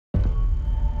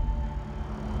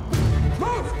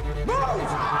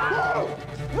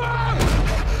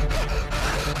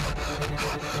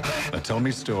Tell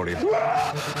me story.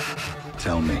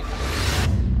 Tell me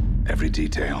every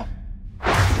detail.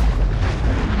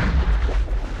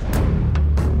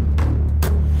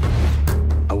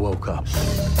 I woke up.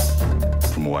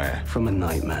 From where? From a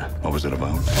nightmare. What was it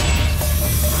about?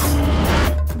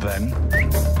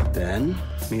 Then,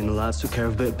 me and the lads took care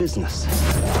of a bit of business.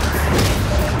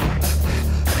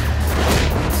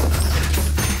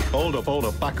 Hold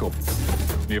up, back up.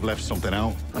 You've left something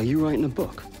out. Are you writing a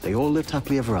book? They all lived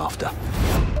happily ever after.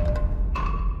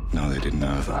 No, they didn't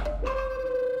either.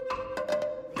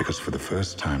 Because for the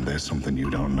first time, there's something you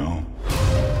don't know.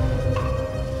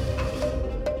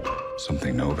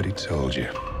 Something nobody told you.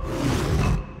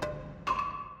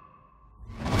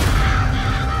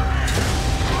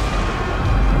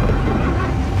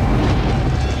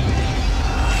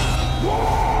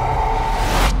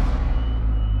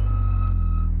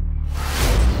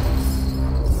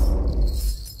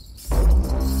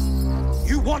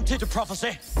 A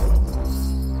prophecy.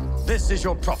 This is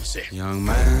your prophecy. Young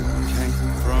man came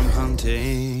from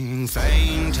hunting,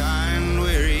 faint and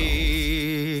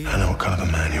weary. I know what kind of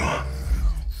a man you are.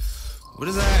 What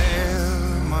is there,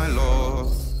 my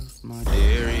lord, my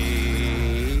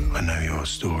dearie? I know your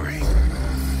story.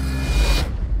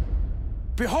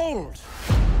 Behold,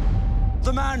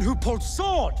 the man who pulled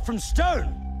sword from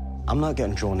stone. I'm not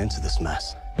getting drawn into this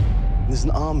mess. There's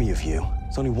an army of you.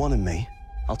 There's only one in me.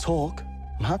 I'll talk.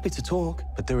 I'm happy to talk,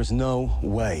 but there is no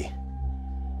way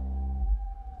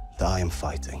that I am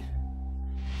fighting.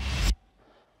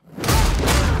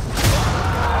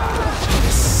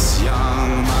 This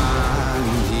young man,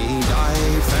 he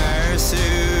died fair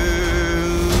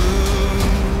soon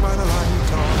by the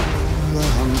light of the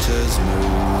hunter's moon.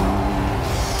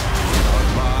 Not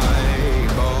by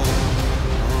bow,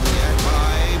 yet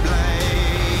by blade.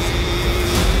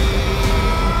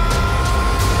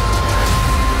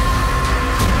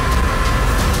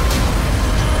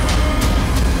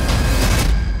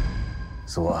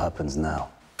 So what happens now?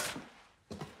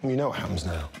 You know what happens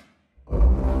now.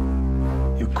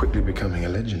 You're quickly becoming a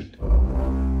legend.